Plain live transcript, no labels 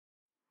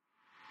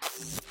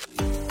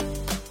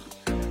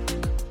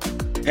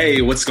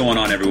Hey, what's going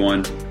on,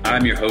 everyone?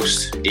 I'm your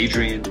host,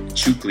 Adrian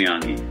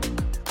Chukliangi.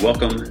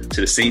 Welcome to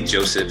the St.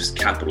 Joseph's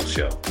Capital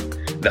Show,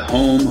 the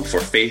home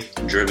for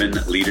faith-driven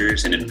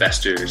leaders and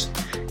investors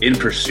in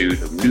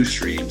pursuit of new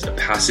streams of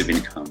passive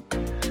income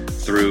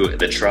through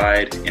the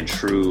tried and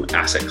true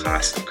asset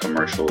class of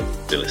commercial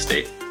real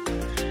estate.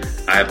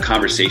 I have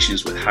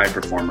conversations with high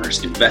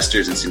performers,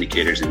 investors, and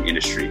syndicators in the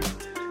industry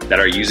that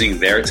are using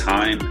their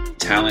time,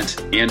 talent,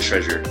 and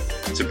treasure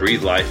to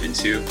breathe life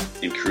into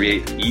and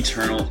create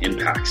eternal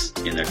impacts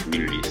in their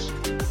communities.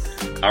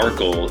 Our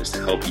goal is to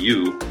help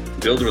you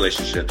build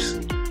relationships,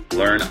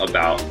 learn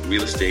about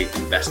real estate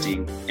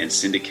investing and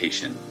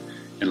syndication,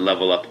 and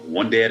level up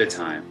one day at a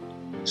time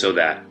so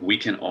that we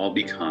can all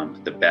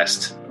become the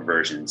best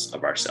versions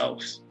of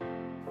ourselves.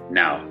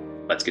 Now,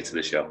 let's get to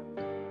the show.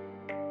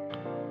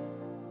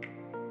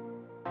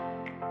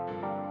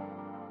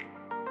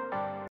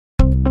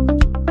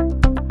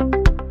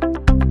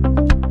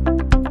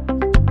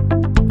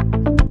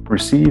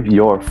 Receive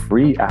your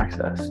free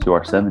access to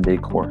our 7-day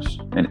course,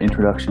 An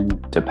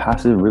Introduction to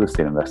Passive Real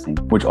Estate Investing,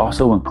 which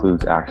also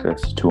includes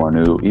access to our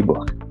new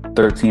ebook,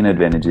 13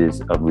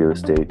 Advantages of Real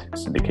Estate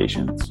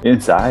Syndications.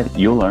 Inside,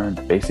 you'll learn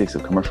the basics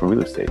of commercial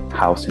real estate,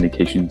 how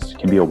syndications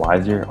can be a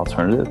wiser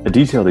alternative, a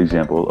detailed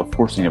example of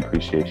forcing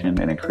appreciation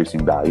and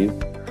increasing value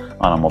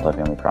on a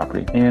multifamily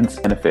property, and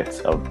benefits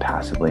of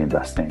passively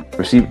investing.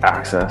 Receive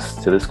access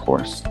to this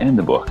course and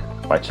the book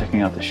by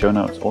checking out the show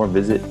notes or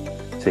visit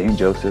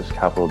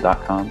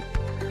stjosephscapital.com.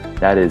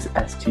 That is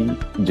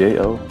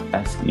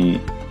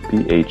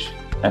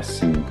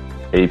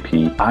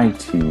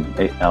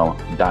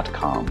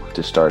stjosephscapital.com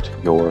to start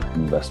your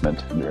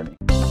investment journey.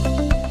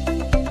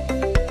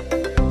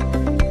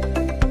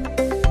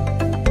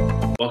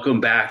 Welcome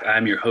back.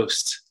 I'm your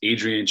host,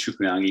 Adrian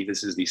Chukliangi.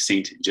 This is the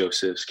St.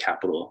 Joseph's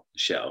Capital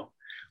Show.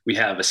 We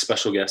have a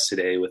special guest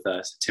today with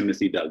us,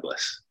 Timothy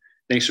Douglas.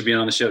 Thanks for being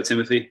on the show,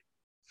 Timothy.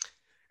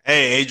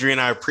 Hey, Adrian,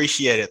 I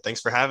appreciate it.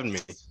 Thanks for having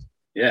me.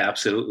 Yeah,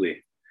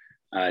 absolutely.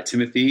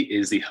 Timothy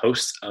is the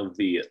host of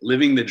the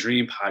Living the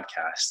Dream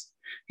podcast.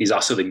 He's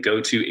also the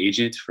go-to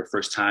agent for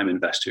first-time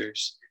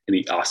investors in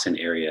the Austin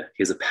area.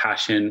 He has a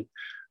passion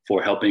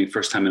for helping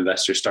first-time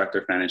investors start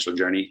their financial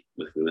journey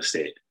with real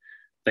estate.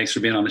 Thanks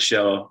for being on the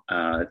show,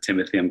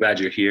 Timothy. I'm glad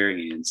you're here.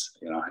 And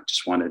I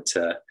just wanted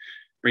to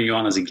bring you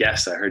on as a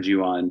guest. I heard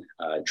you on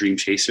Dream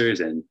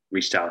Chasers and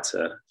reached out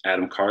to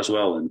Adam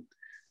Carswell and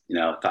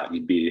thought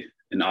you'd be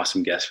an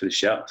awesome guest for the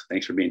show. So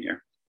thanks for being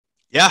here.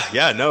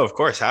 Yeah, no, of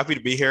course. Happy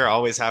to be here.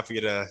 Always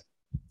happy to.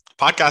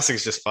 Podcasting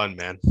is just fun,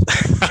 man.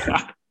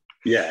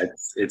 Yeah,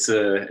 it's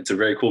a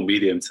very cool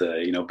medium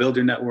to build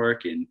your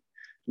network and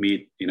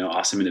meet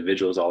awesome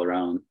individuals all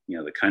around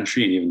the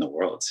country and even the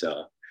world.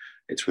 So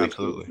it's really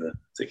Absolutely cool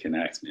to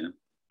connect, man.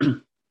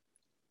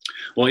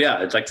 Well, yeah,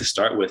 I'd like to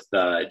start with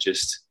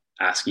just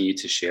asking you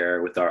to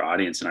share with our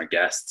audience and our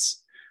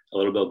guests a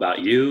little bit about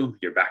you,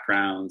 your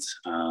background,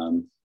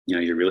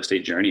 your real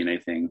estate journey, and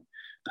anything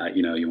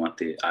you want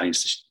the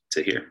audience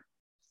to hear.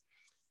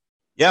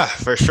 Yeah,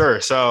 for sure.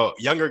 So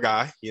younger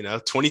guy,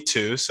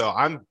 22. So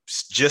I'm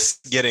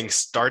just getting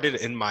started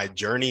in my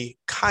journey,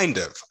 kind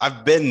of.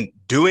 I've been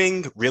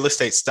doing real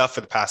estate stuff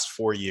for the past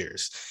 4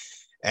 years.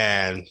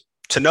 And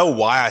to know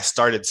why I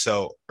started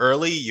so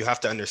early, you have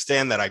to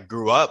understand that I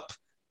grew up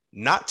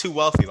not too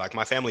wealthy. Like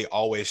my family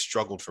always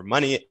struggled for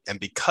money.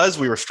 And because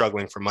we were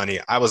struggling for money,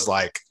 I was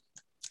like,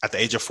 at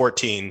the age of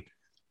 14,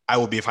 I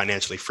will be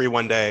financially free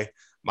one day.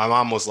 My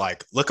mom was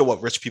like, look at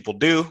what rich people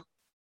do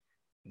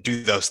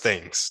those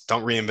things.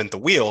 Don't reinvent the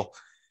wheel.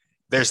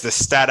 There's this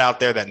stat out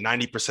there that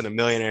 90% of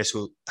millionaires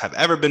who have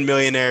ever been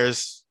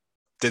millionaires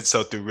did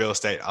so through real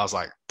estate. I was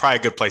like, probably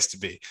a good place to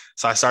be.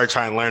 So I started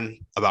trying to learn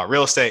about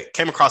real estate,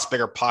 came across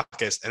Bigger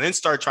Pockets, and then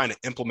started trying to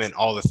implement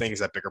all the things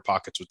that Bigger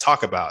Pockets would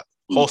talk about.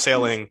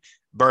 Wholesaling,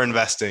 burr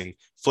investing,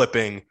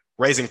 flipping,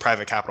 raising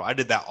private capital. I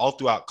did that all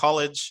throughout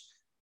college.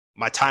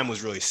 My time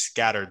was really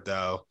scattered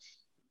though.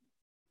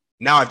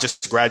 Now I've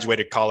just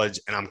graduated college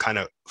and I'm kind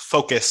of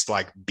focused,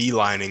 like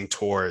beelining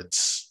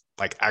towards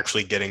like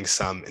actually getting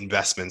some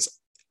investments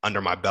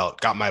under my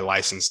belt, got my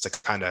license to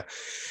kind of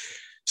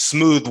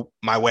smooth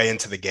my way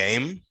into the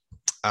game.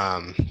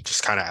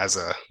 Just kind of as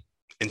a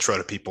intro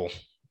to people.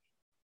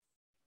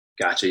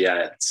 Gotcha.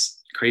 Yeah.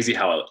 It's crazy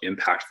how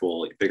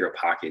impactful Bigger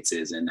Pockets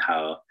is and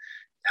how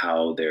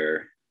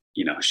they're,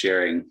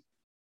 sharing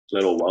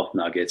little wealth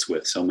nuggets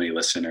with so many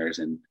listeners.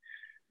 And,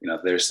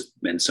 there's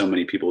been so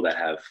many people that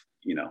have,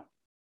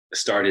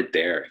 started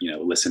there,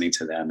 listening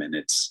to them, and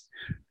it's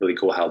really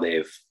cool how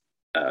they've,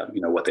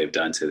 what they've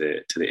done to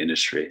the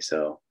industry.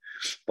 So,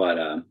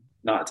 but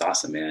no, it's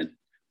awesome, man.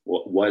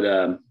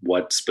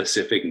 What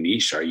specific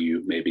niche are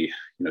you maybe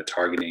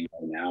targeting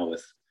right now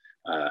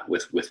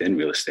within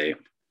real estate?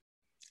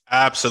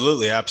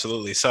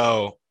 Absolutely.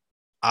 So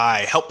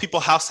I help people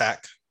house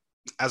hack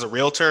as a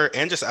realtor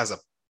and just as a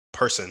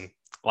person.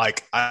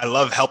 Like I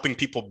love helping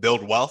people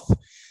build wealth.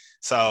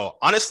 So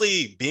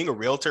honestly, being a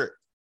realtor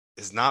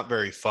is not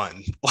very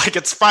fun. Like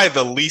it's probably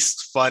the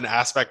least fun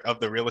aspect of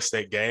the real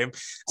estate game.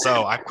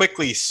 So I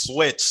quickly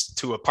switched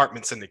to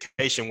apartment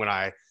syndication when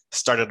I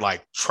started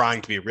like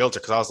trying to be a realtor,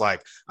 because I was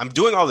like, I'm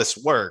doing all this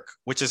work,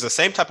 which is the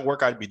same type of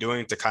work I'd be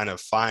doing to kind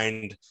of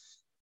find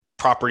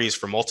properties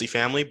for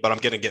multifamily, but I'm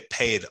going to get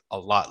paid a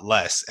lot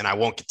less and I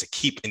won't get to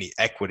keep any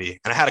equity.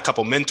 And I had a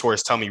couple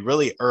mentors tell me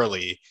really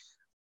early,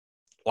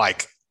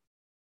 like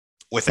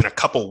within a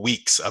couple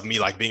weeks of me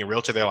like being a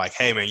realtor, they're like,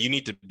 hey man, you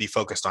need to be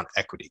focused on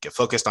equity. Get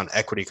focused on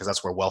equity because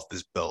that's where wealth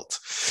is built.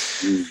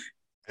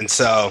 And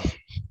so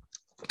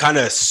kind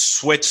of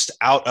switched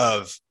out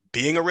of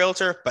being a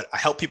realtor, but I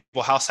help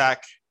people house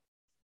hack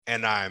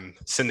and I'm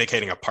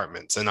syndicating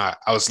apartments. And I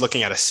was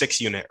looking at a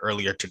 6-unit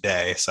earlier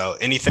today. So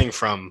anything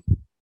from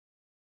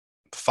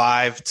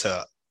 5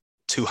 to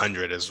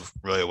 200 is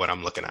really what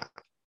I'm looking at.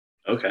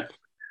 Okay.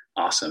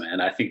 Awesome.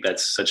 And I think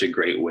that's such a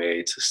great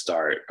way to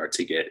start or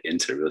to get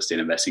into real estate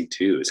investing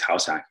too, is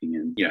house hacking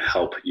and,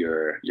 help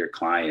your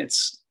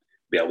clients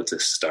be able to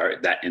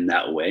start that in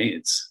that way.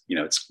 It's,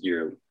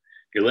 you're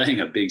laying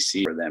a big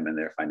seed for them in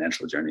their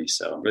financial journey.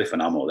 So really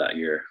phenomenal that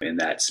you're in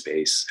that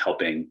space,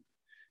 helping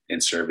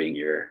and serving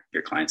your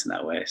clients in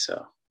that way.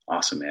 So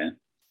awesome, man.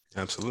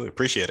 Absolutely.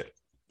 Appreciate it.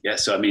 Yeah.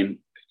 So,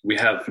 we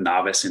have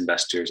novice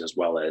investors as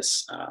well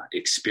as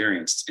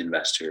experienced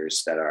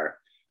investors that are,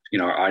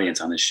 our audience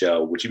on this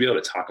show. Would you be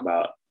able to talk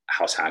about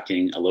house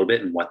hacking a little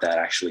bit and what that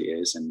actually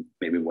is and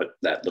maybe what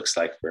that looks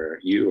like for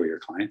you or your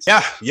clients?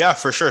 Yeah,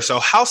 for sure. So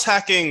house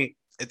hacking,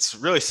 it's a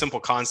really simple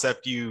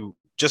concept. You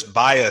just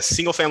buy a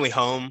single family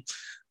home,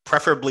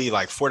 preferably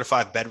like 4 to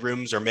 5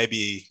 bedrooms, or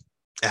maybe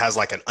it has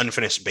like an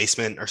unfinished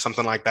basement or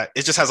something like that.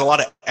 It just has a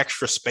lot of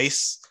extra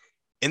space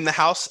in the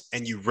house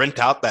and you rent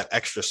out that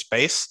extra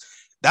space.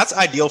 That's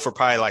ideal for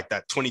probably like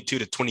that 22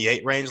 to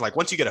 28 range. Like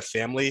once you get a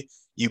family,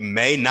 you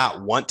may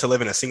not want to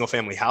live in a single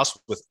family house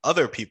with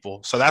other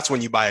people. So that's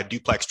when you buy a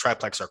duplex,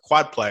 triplex, or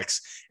quadplex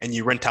and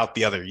you rent out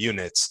the other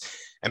units.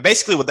 And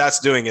basically what that's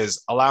doing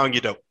is allowing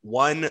you to,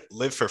 1,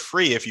 live for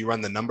free if you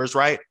run the numbers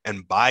right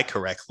and buy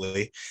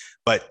correctly,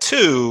 but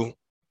 2,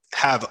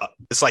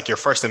 it's like your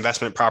first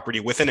investment property.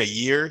 Within a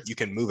year, you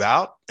can move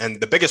out. And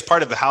the biggest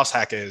part of the house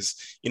hack is,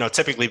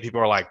 typically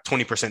people are like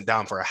 20%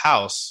 down for a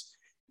house.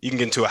 You can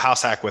get into a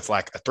house hack with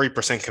like a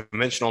 3%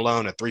 conventional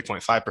loan, a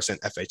 3.5%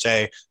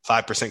 FHA,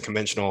 5%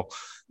 conventional.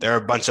 There are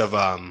a bunch of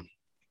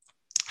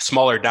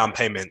smaller down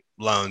payment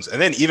loans.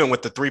 And then even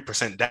with the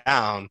 3%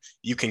 down,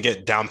 you can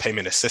get down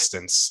payment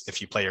assistance if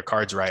you play your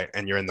cards right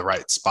and you're in the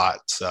right spot.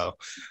 So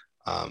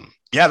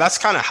that's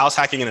kind of house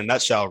hacking in a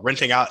nutshell,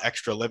 renting out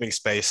extra living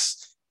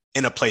space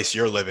in a place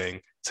you're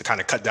living to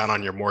kind of cut down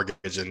on your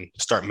mortgage and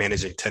start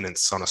managing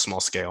tenants on a small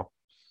scale.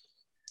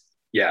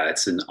 Yeah,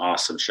 it's an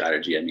awesome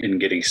strategy. In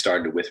getting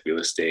started with real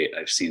estate,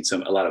 I've seen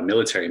a lot of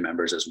military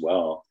members as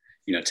well,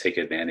 take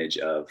advantage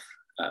of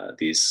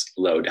these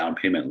low down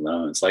payment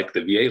loans, like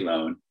the VA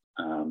loan,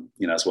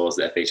 as well as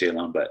the FHA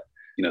loan. But,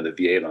 the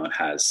VA loan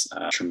has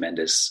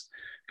tremendous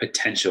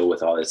potential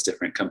with all its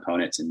different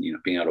components and,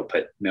 being able to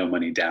put no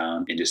money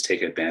down and just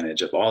take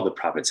advantage of all the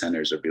profit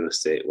centers of real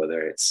estate,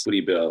 whether it's equity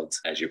build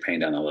as you're paying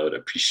down the loan,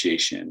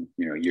 appreciation,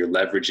 you're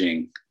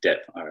leveraging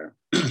debt or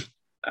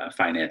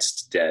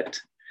financed debt.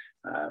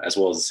 As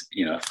well as,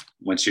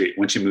 once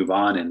you move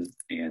on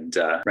and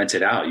rent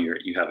it out,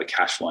 you have a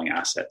cash flowing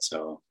asset.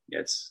 So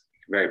it's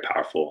a very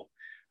powerful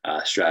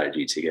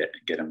strategy to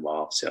get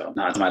involved. So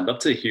Nazim, I'd love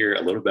to hear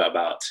a little bit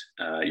about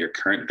your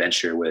current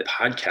venture with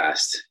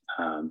podcast.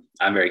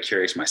 I'm very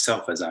curious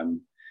myself as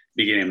I'm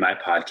beginning my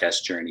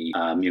podcast journey.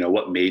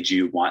 What made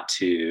you want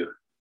to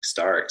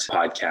start a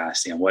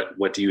podcast and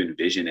what do you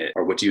envision it,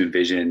 or what do you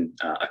envision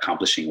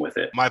accomplishing with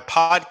it? My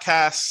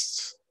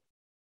podcast,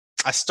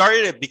 I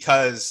started it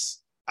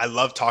because I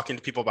love talking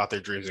to people about their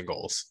dreams and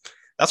goals.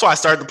 That's why I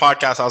started the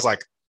podcast. I was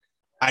like,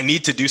 I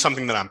need to do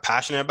something that I'm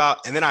passionate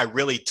about. And then I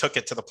really took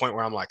it to the point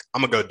where I'm like,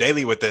 I'm going to go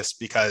daily with this,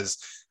 because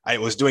I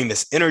was doing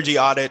this energy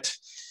audit.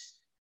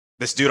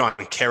 This dude on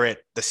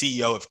Carrot, the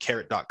CEO of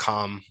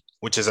Carrot.com,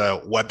 which is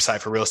a website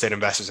for real estate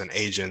investors and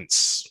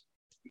agents,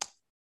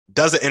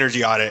 does the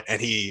energy audit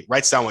and he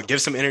writes down what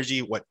gives him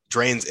energy, what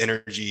drains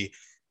energy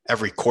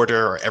every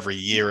quarter or every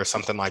year or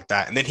something like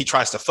that. And then he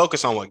tries to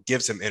focus on what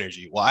gives him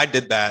energy. Well, I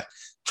did that,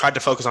 tried to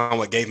focus on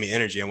what gave me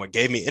energy. And what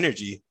gave me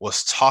energy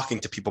was talking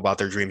to people about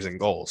their dreams and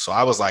goals. So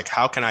I was like,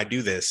 how can I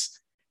do this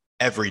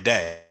every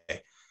day?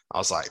 I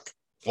was like,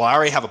 well, I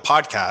already have a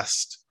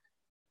podcast.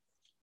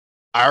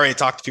 I already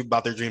talked to people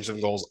about their dreams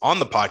and goals on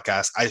the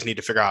podcast. I just need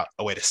to figure out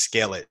a way to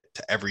scale it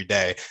to every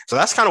day. So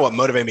that's kind of what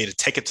motivated me to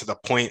take it to the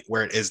point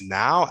where it is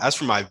now. As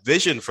for my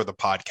vision for the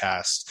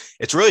podcast,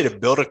 it's really to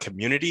build a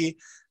community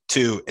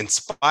to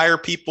inspire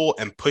people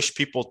and push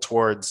people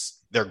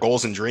towards their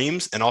goals and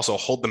dreams, and also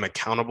hold them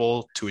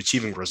accountable to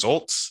achieving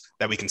results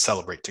that we can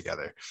celebrate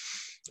together.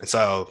 And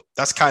so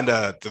that's kind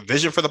of the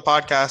vision for the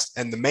podcast.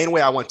 And the main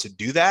way I want to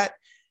do that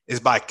is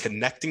by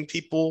connecting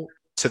people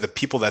to the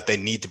people that they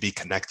need to be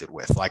connected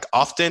with. Like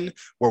often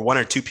we're 1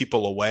 or 2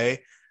 people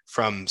away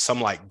from some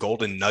like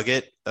golden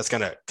nugget that's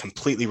going to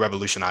completely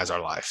revolutionize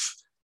our life.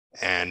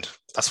 And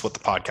that's what the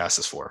podcast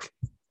is for.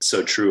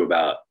 So true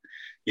about,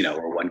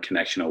 we're one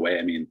connection away.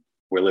 I mean,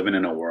 we're living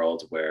in a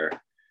world where,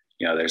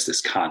 there's this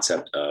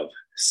concept of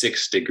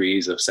 6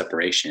 degrees of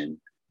separation.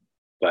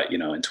 But, in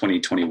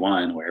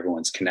 2021, where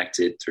everyone's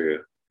connected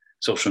through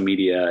social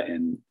media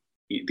and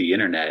the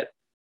internet,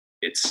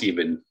 it's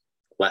even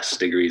less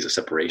degrees of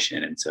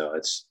separation. And so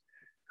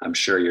I'm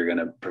sure you're going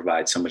to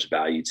provide so much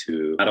value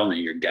to not only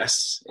your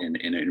guests in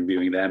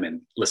interviewing them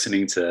and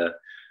listening to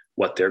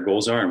what their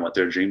goals are and what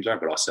their dreams are,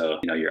 but also,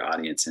 your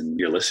audience and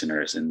your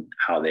listeners and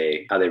how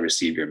they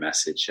receive your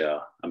message.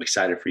 I'm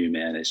excited for you,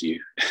 man, as you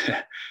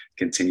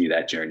continue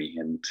that journey,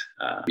 and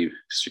be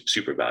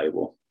super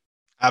valuable.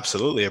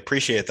 Absolutely.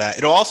 Appreciate that.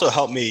 It'll also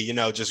help me,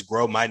 just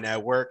grow my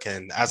network.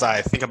 And as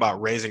I think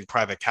about raising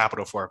private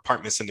capital for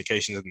apartment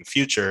syndications in the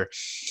future,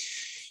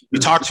 you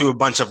talk to a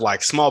bunch of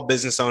like small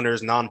business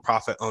owners,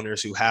 nonprofit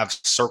owners who have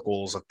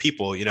circles of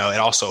people, it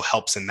also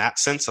helps in that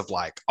sense of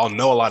like, I'll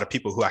know a lot of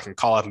people who I can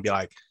call up and be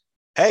like,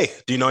 hey,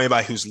 do you know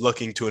anybody who's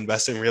looking to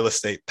invest in real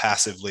estate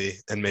passively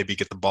and maybe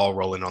get the ball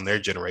rolling on their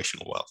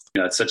generational wealth?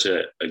 It's such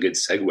a good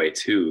segue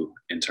too,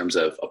 in terms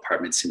of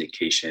apartment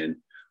syndication.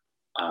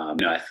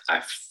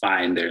 I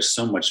find there's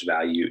so much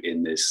value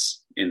in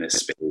this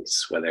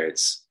space, whether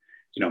it's,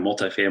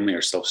 multifamily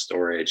or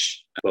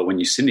self-storage. But when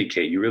you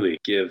syndicate, you really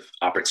give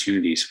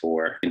opportunities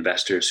for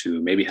investors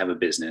who maybe have a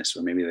business,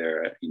 or maybe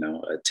they're,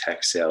 a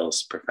tech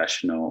sales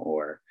professional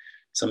or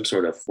some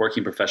sort of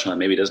working professional that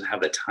maybe doesn't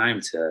have the time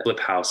to flip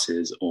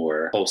houses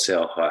or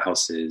wholesale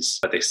houses,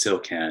 but they still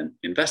can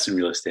invest in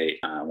real estate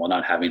while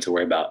not having to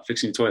worry about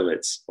fixing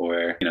toilets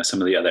or,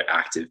 some of the other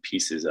active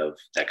pieces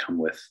that come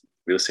with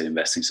real estate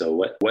investing. So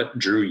what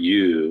drew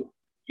you,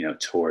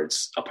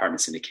 towards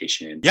apartment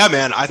syndication? Yeah,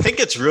 man, I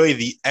think it's really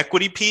the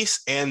equity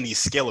piece and the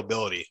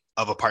scalability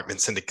of apartment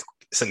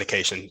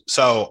syndication.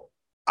 So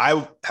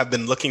I have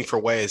been looking for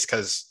ways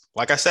because,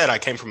 like I said, I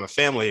came from a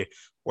family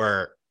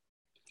where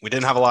we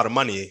didn't have a lot of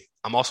money.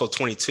 I'm also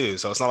 22.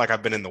 So it's not like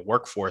I've been in the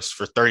workforce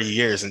for 30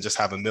 years and just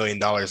have $1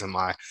 million in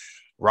my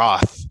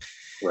Roth.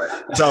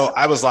 Right. So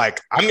I was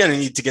like, I'm going to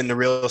need to get into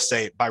real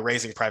estate by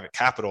raising private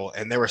capital.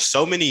 And there were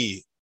so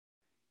many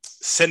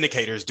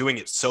syndicators doing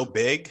it so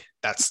big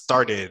that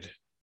started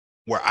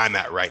where I'm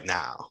at right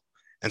now.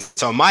 And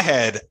so in my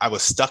head, I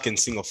was stuck in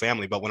single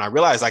family. But when I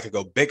realized I could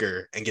go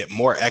bigger and get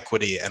more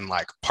equity and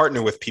like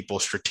partner with people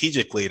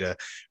strategically to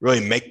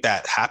really make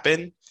that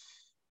happen,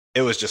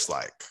 it was just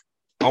like,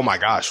 oh my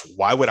gosh,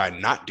 why would I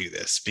not do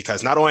this?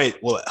 Because not only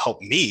will it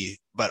help me,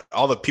 but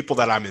all the people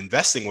that I'm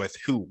investing with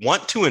who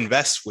want to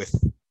invest with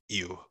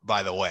you,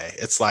 by the way,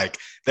 it's like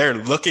they're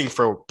looking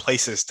for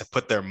places to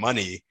put their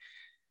money.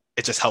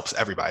 It just helps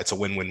everybody. It's a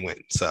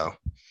win-win-win. So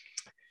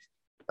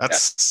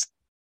that's,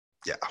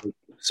 yeah.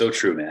 So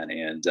true, man.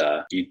 And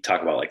you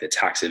talk about like the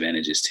tax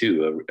advantages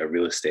too of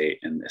real estate.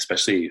 And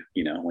especially,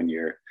 when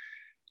your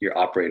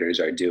operators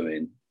are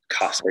doing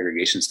cost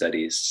segregation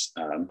studies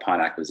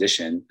upon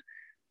acquisition,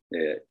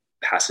 the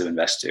passive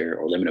investor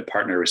or limited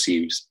partner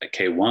receives a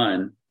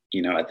K1,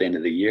 at the end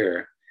of the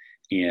year,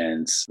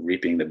 and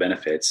reaping the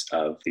benefits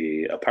of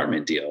the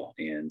apartment deal.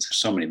 And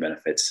so many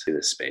benefits to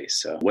this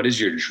space. So what is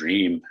your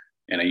dream?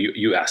 And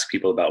you ask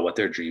people about what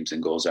their dreams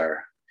and goals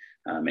are.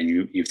 And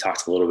you've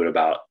talked a little bit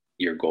about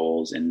your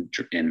goals and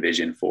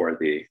vision for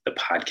the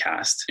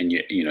podcast. And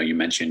you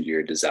mentioned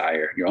your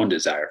own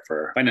desire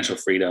for financial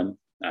freedom,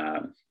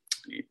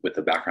 with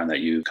the background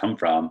that you come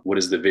from. What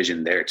is the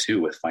vision there too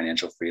with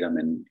financial freedom?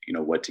 And,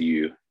 what do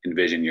you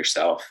envision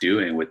yourself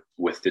doing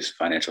with this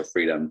financial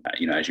freedom,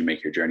 as you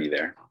make your journey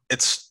there?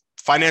 It's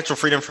financial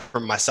freedom for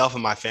myself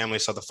and my family.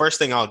 So the first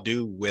thing I'll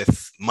do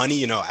with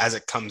money, as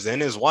it comes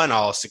in is one,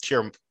 I'll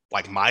secure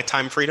like my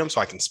time freedom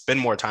so I can spend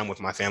more time with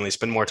my family,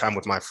 spend more time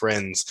with my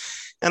friends,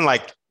 and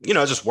like,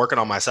 just working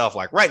on myself.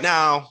 Like right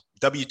now,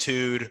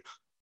 W-2'd,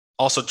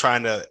 also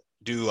trying to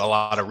do a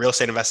lot of real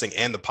estate investing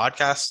and the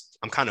podcast.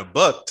 I'm kind of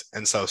booked.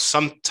 And so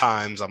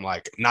sometimes I'm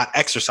like not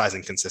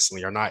exercising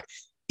consistently or not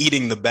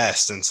eating the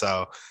best. And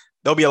so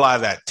there'll be a lot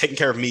of that, taking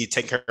care of me,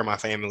 taking care of my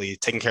family,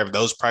 taking care of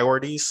those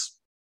priorities.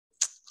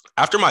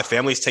 After my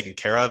family's taken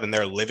care of and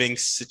their living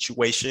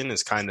situation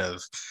is kind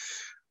of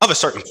a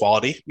certain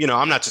quality,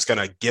 I'm not just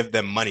going to give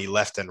them money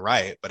left and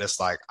right, but it's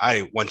like,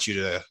 I want you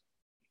to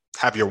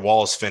have your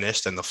walls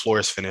finished and the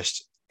floors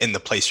finished in the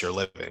place you're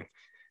living.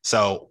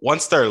 So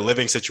once their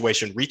living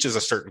situation reaches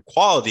a certain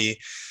quality,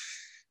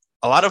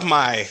 a lot of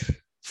my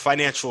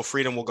financial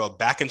freedom will go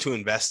back into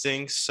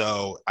investing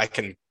so I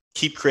can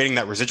keep creating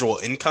that residual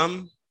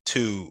income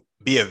to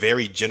be a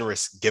very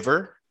generous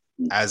giver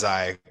as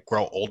I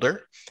grow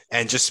older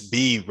and just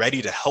be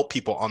ready to help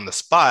people on the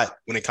spot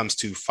when it comes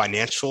to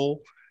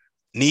financial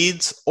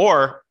needs,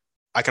 or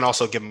I can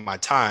also give them my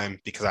time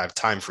because I have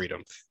time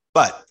freedom.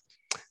 But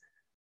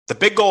the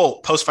big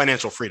goal post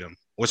financial freedom,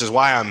 which is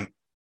why I'm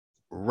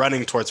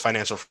running towards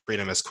financial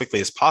freedom as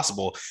quickly as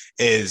possible,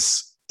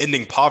 is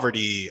ending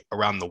poverty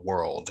around the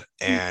world.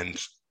 And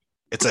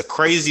it's a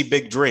crazy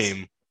big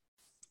dream,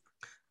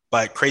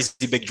 but crazy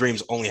big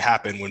dreams only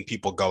happen when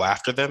people go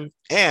after them.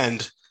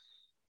 And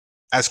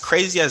as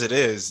crazy as it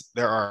is,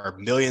 there are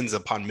millions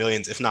upon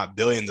millions, if not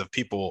billions of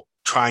people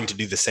trying to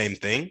do the same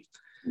thing.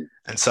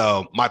 And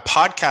so my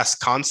podcast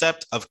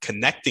concept of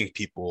connecting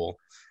people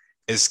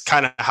is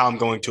kind of how I'm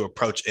going to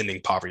approach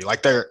ending poverty.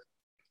 Like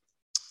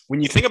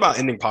when you think about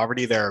ending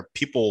poverty, there are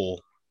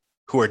people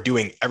who are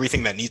doing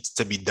everything that needs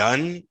to be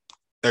done.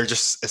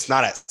 It's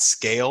not at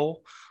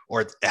scale,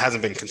 or it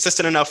hasn't been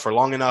consistent enough for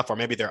long enough, or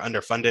maybe they're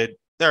underfunded.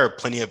 There are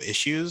plenty of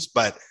issues,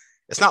 but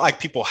it's not like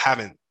people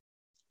haven't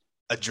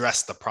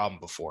addressed the problem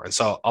before. And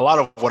so a lot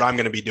of what I'm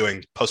going to be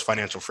doing post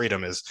financial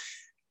freedom is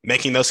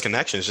making those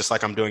connections, just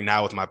like I'm doing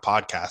now with my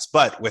podcast,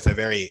 but with a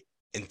very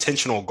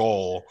intentional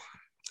goal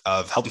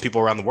of helping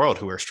people around the world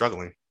who are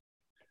struggling.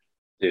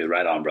 Dude,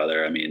 right on,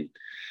 brother. I mean,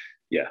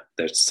 yeah,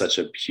 there's such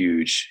a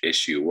huge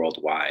issue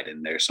worldwide,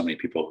 and there's so many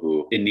people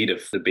who in need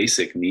of the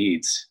basic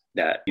needs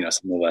that, you know,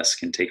 some of us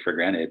can take for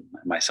granted,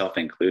 myself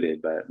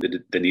included, but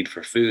the need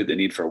for food, the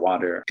need for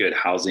water, good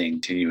housing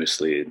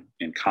continuously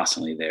and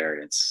constantly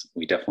there.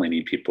 We definitely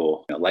need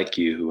people, you know, like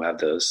you who have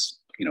those,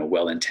 you know,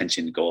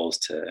 well-intentioned goals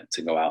to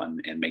go out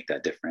and make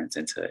that difference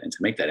and to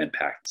make that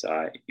impact. So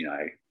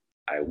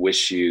I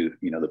wish you,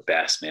 you know, the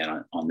best,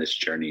 man, on this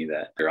journey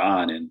that you're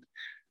on. And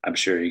I'm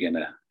sure you're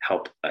going to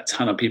help a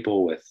ton of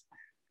people with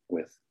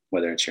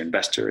whether it's your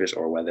investors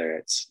or whether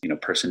it's, you know,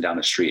 person down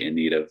the street in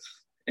need of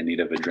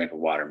a drink of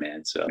water,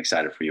 man. So I'm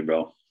excited for you,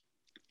 bro.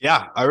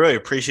 Yeah, I really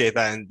appreciate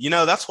that. And, you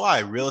know, that's why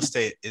real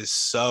estate is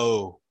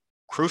so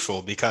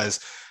crucial, because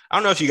I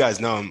don't know if you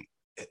guys know him.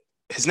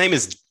 His name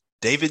is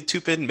David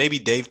Tupin, maybe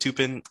Dave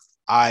Tupin.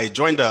 I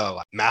joined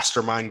a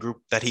mastermind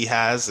group that he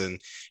has, and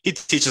he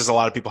teaches a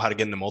lot of people how to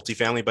get into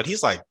multifamily, but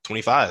he's like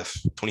 25,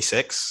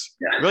 26,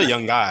 really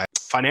young guy,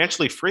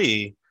 financially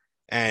free.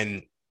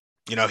 And,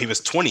 you know, he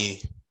was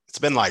 20. It's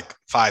been like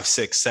 5,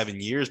 6,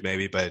 7 years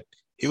maybe, but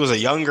he was a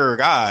younger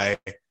guy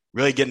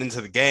really getting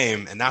into the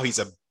game. And now he's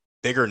a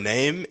bigger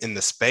name in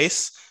the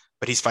space,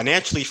 but he's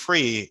financially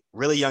free,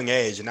 really young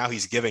age. And now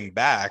he's giving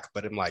back.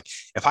 But I'm like,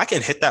 if I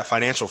can hit that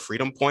financial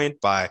freedom point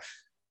by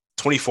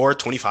 24,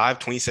 25,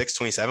 26,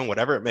 27,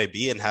 whatever it may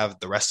be, and have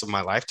the rest of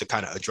my life to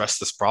kind of address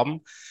this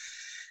problem,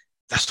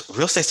 that's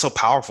real estate's so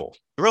powerful.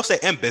 Real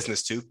estate and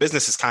business too.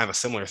 Business is kind of a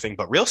similar thing,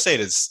 but real estate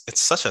it's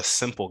such a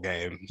simple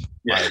game.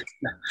 Yeah.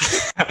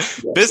 Like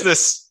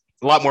business,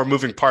 a lot more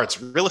moving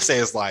parts. Real estate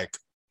is like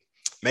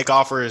make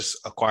offers,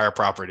 acquire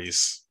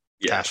properties,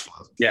 cash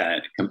flow. Yeah.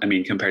 I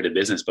mean, compared to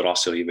business, but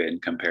also even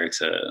compared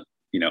to,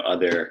 you know,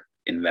 other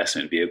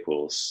investment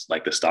vehicles,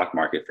 like the stock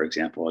market, for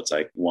example, it's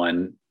like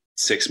 1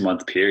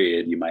 6-month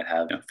period, you might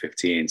have, you know,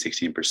 15,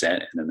 16%.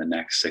 And then the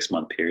next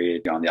 6-month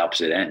period, you're on the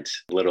opposite end,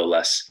 a little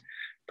less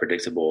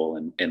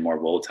predictable and more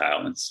volatile.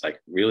 And it's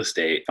like real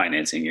estate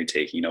financing you're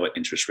taking, you know what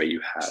interest rate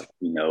you have,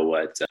 you know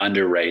what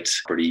underwrite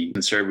pretty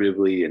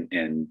conservatively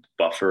and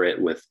buffer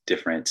it with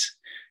different,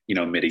 you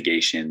know,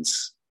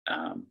 mitigations,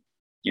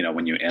 you know,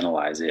 when you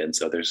analyze it. And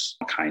so there's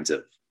all kinds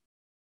of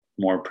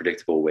more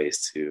predictable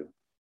ways to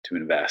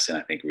invest. And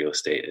I think real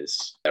estate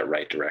is that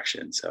right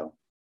direction. So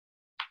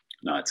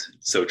no, it's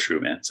so true,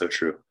 man. So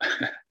true.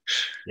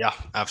 Yeah,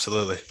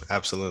 absolutely.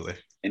 Absolutely.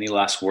 Any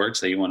last words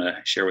that you want to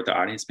share with the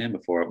audience, man,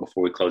 before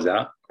we close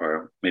out?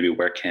 Or maybe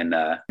where can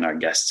our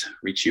guests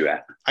reach you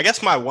at? I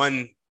guess my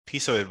one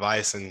piece of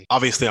advice, and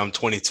obviously I'm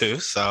 22,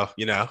 so,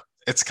 you know,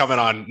 it's coming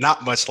on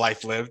not much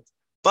life lived,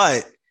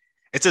 but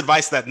it's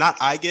advice that not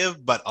I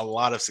give, but a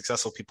lot of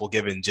successful people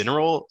give in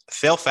general.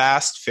 Fail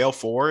fast, fail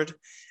forward,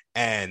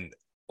 and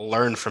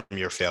learn from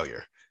your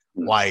failure.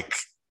 Mm-hmm. Like,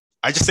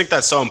 I just think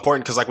that's so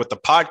important because, like, with the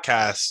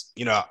podcast,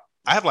 you know,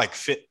 I have like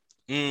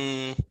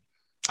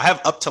I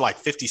have up to like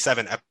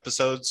 57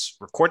 episodes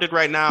recorded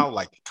right now,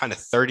 like kind of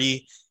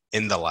 30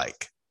 in the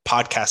like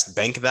podcast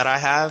bank that I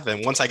have.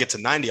 And once I get to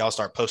 90, I'll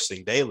start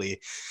posting daily.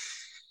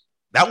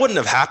 That wouldn't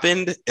have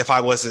happened if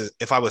I was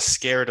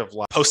scared of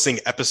like posting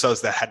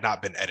episodes that had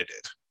not been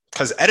edited,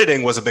 because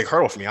editing was a big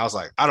hurdle for me. I was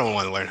like, I don't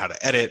want to learn how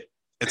to edit.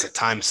 It's a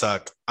time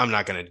suck. I'm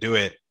not going to do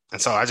it.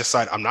 And so I just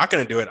decided I'm not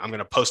going to do it. I'm going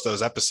to post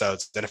those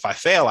episodes. Then if I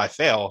fail, I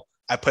fail.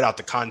 I put out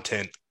the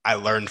content. I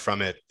learned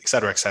from it, et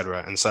cetera, et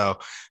cetera. And so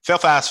fail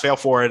fast, fail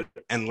forward,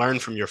 and learn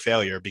from your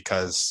failure,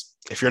 because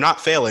if you're not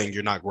failing,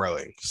 you're not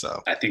growing.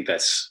 So I think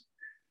that's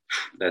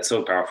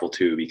so powerful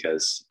too,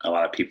 because a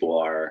lot of people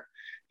are,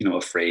 you know,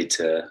 afraid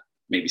to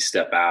maybe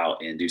step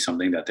out and do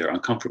something that they're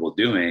uncomfortable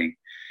doing.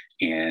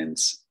 And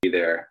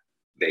either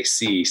they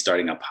see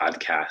starting a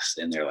podcast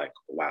and they're like,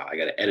 wow, I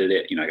got to edit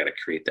it. You know, I got to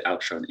create the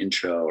outro and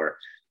intro, or,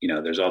 you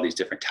know, there's all these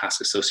different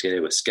tasks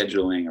associated with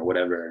scheduling or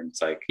whatever. And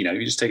it's like, you know,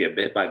 you just take it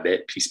bit by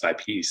bit, piece by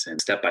piece, and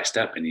step by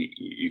step, and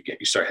you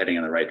start heading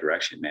in the right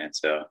direction, man.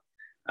 So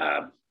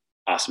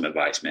awesome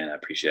advice, man. I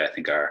appreciate it. I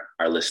think our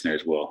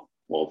listeners will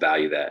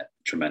value that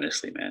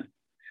tremendously, man.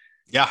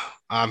 Yeah,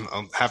 I'm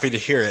happy to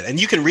hear it. And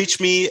you can reach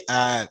me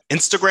at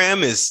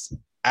Instagram is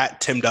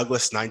at Tim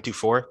Douglas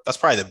 924. That's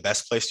probably the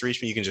best place to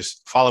reach me. You can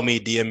just follow me,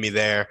 DM me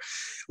there.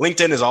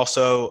 LinkedIn is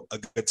also a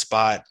good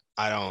spot.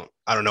 I don't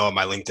know what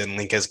my LinkedIn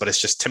link is, but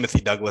it's just Timothy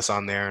Douglas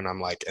on there. And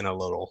I'm like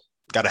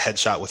got a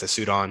headshot with a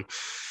suit on.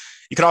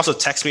 You can also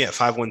text me at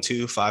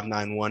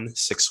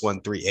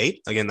 512-591-6138.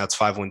 Again, that's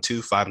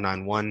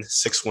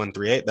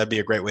 512-591-6138. That'd be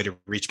a great way to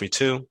reach me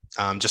too.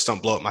 Just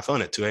don't blow up my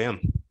phone at 2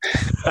 a.m.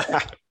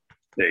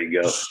 There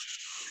you go.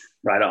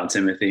 Right on,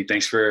 Timothy.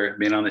 Thanks for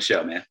being on the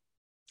show, man.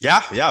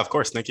 Yeah, of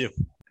course. Thank you.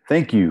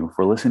 Thank you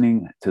for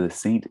listening to the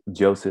St.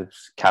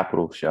 Joseph's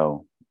Capital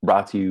Show,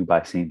 brought to you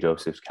by St.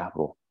 Joseph's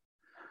Capital.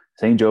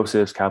 St.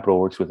 Joseph's Capital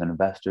works with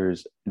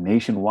investors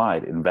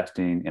nationwide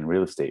investing in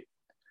real estate,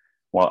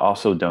 while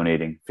also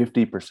donating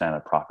 50%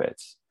 of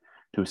profits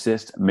to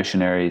assist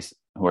missionaries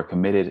who are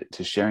committed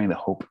to sharing the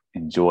hope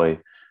and joy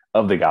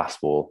of the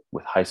gospel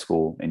with high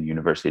school and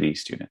university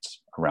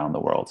students around the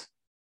world.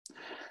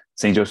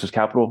 St. Joseph's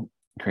Capital,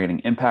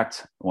 creating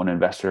impact, one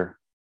investor,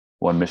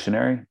 one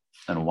missionary,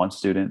 and one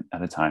student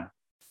at a time.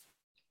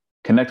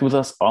 Connect with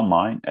us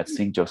online at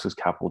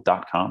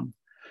stjosephscapital.com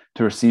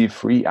to receive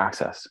free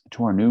access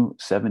to our new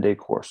 7-day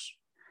course,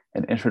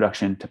 An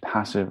Introduction to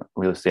Passive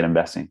Real Estate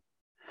Investing,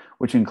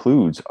 which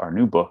includes our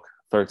new book,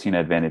 13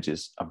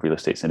 Advantages of Real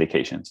Estate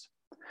Syndications,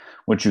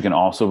 which you can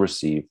also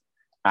receive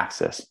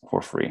access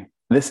for free.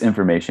 This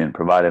information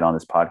provided on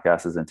this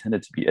podcast is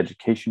intended to be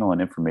educational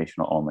and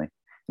informational only.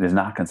 It is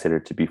not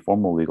considered to be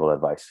formal legal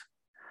advice.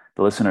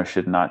 The listener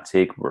should not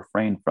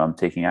refrain from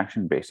taking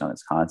action based on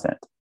its content.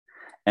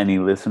 Any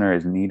listener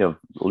in need of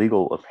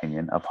legal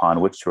opinion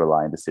upon which to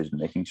rely in decision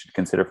making should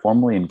consider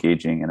formally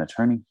engaging an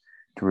attorney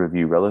to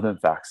review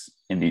relevant facts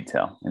in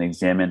detail and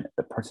examine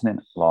the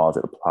pertinent laws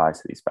that apply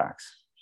to these facts.